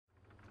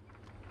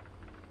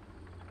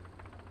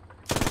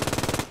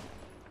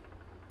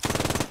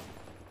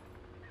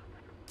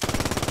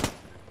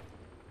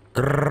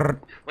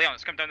Leon,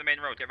 let's come down the main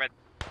road. Get ready.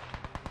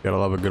 Gotta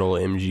love a good old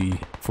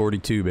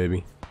MG42,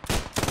 baby.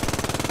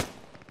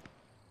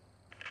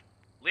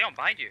 Leon,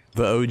 behind you.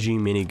 The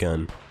OG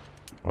minigun.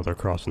 Oh, they're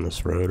crossing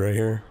this road right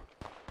here.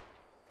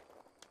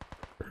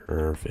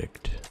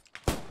 Perfect.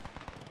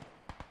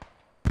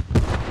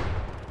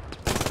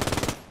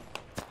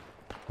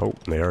 Oh,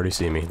 they already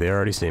see me. They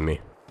already see me.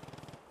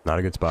 Not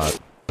a good spot.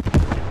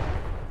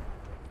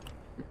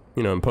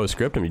 You know, in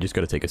post-scriptum, you just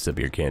gotta take a sip of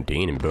your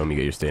canteen and boom, you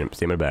get your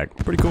stamina back.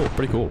 Pretty cool,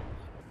 pretty cool.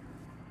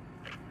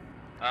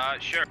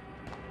 Sure.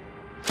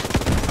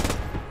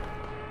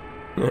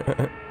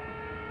 Alright,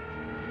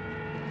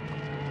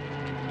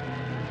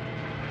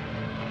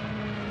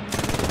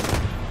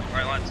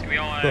 lads, can we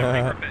all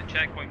regroup at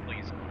checkpoint,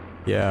 please?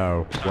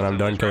 Yeah, when I'm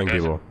done killing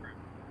people.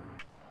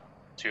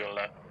 To your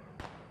left.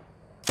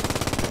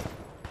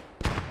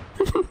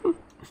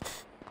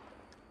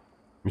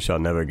 You shall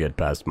never get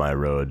past my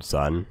road,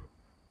 son.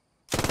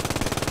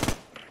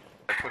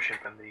 Pushing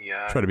from the,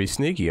 Try to be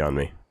sneaky on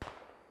me.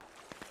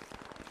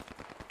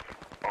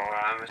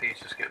 he's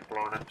just getting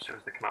blown up as soon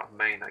as they come out of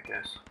main, I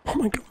guess. Oh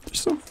my god,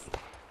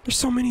 there's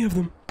so many of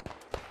them.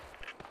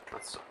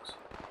 That sucks.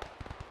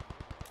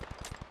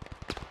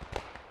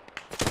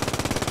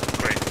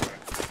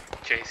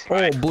 Chasing.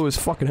 Oh, blew his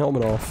fucking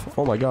helmet off.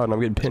 Oh my god, and I'm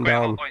getting pinned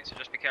down. Point, so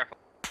just be careful.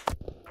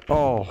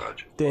 Oh,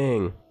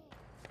 dang.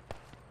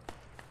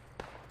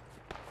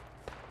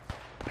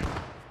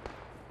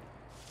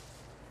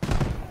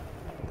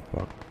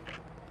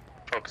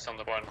 Focus on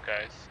the one,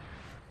 guys.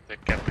 The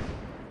captain.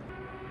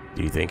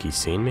 Do you think he's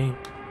seen me?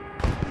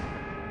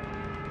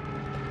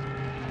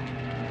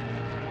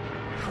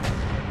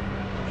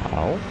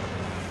 How?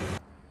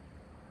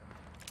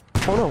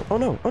 Oh no, oh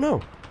no, oh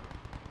no.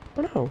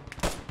 Oh no.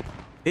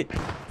 It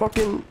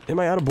fucking... Am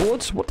I out of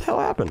bullets? What the hell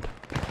happened?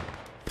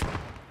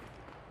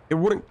 It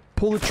wouldn't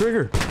pull the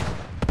trigger.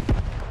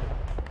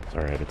 It's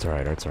alright, it's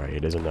alright, it's alright. He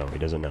doesn't know, he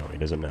doesn't know, he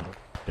doesn't know.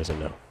 He doesn't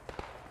know.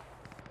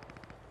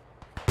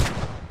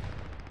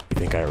 I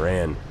think I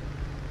ran.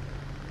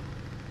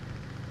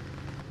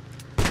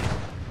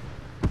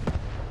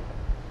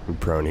 I'm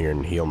prone here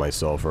and heal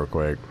myself real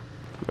quick.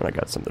 And I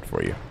got something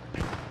for you.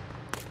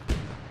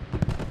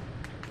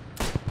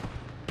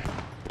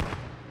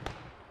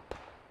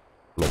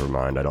 Never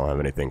mind, I don't have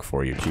anything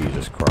for you.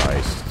 Jesus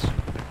Christ.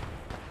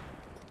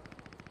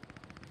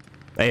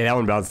 Hey, that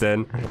one bounced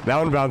in. That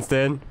one bounced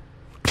in.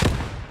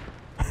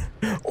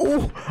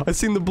 Oh, I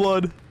seen the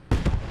blood.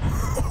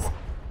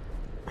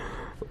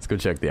 Let's go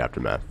check the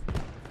aftermath.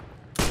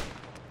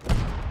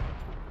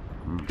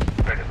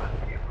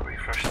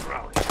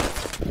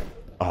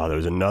 Oh,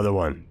 there's another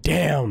one.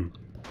 Damn.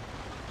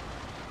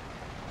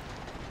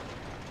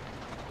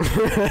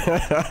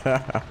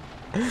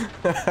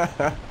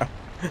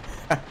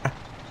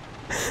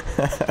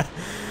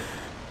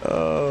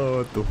 Oh,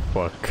 what the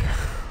fuck?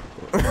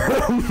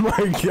 Oh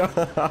my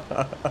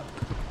god.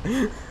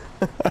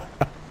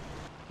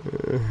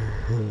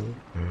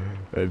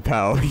 Hey,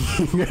 pal,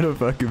 you got a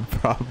fucking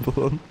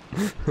problem.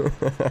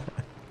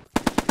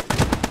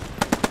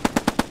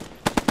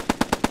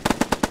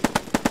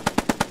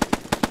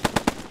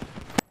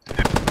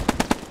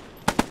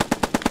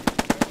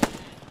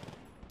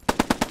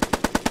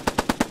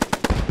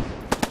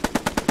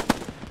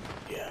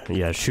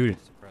 Yeah, shoot it.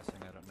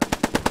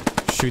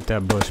 Shoot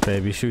that bush,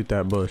 baby. Shoot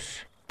that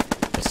bush.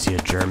 I see a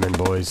German,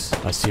 boys.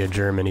 I see a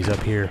German. He's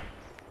up here.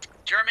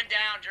 German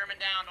down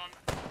on...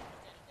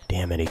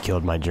 Damn it, he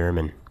killed my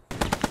German.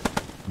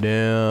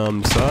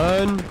 Damn,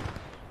 son.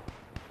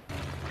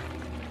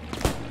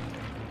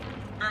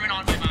 German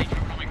on my mind.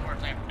 German on my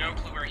corpse. I have no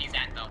clue where he's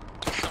at, though.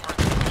 Somewhere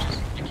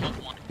I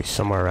killed one. He's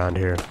somewhere around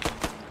here.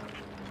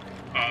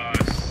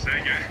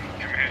 Sega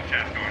command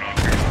chat going off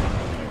here.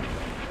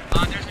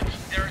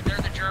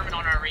 There's a German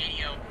on our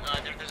radio.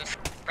 There's a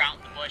sprout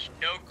in the bush.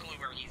 No clue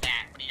where he's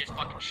at. He just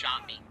fucking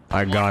shot me.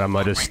 I got him.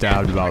 I just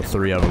stabbed about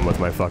 3 of them with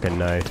my fucking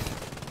knife.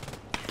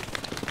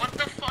 What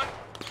the fuck?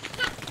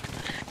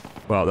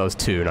 Well, that was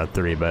 2, not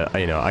 3, but,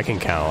 you know, I can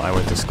count. I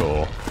went to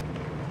school.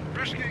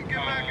 Risky, get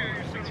back here,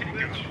 you son of a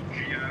bitch.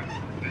 Yeah,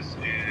 this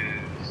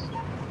is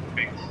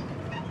big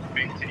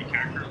titty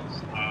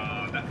crackers.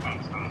 That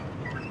bounce not.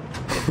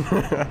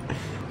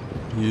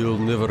 You'll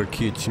never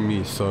catch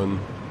me, son.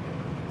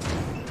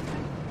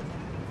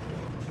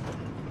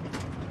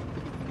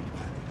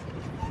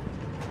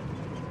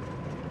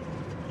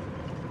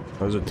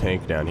 There's a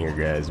tank down here,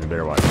 guys. We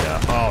better watch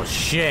out. Oh,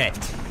 shit!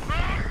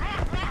 Yeah,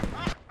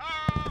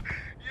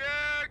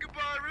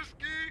 goodbye,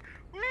 Risky!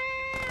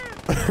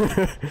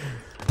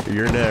 Woo!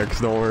 You're next,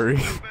 don't worry.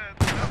 Oh, man,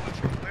 that was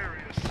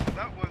hilarious.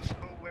 That was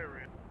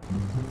hilarious.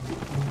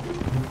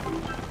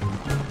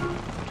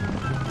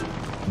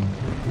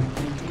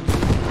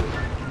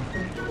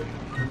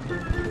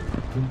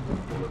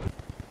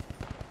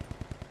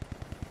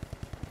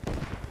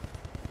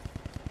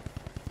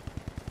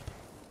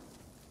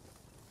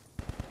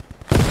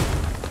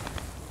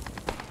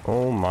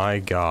 Oh my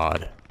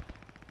god.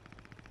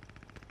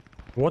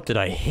 What did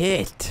I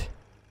hit?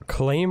 A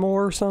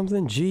claymore or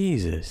something?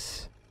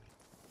 Jesus.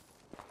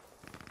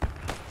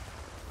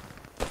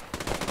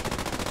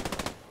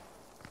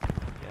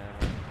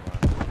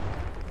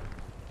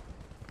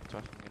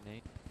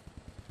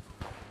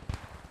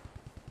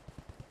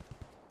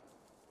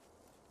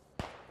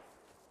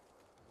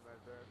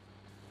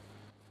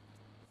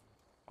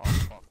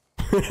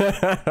 Alright,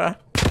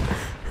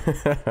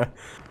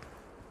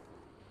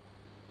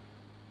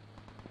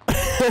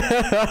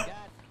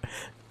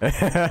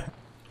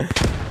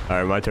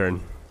 my turn.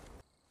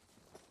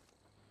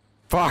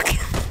 Fuck!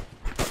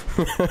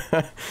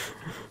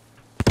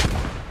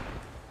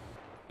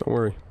 Don't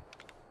worry.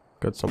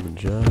 Got something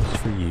just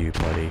for you,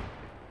 buddy.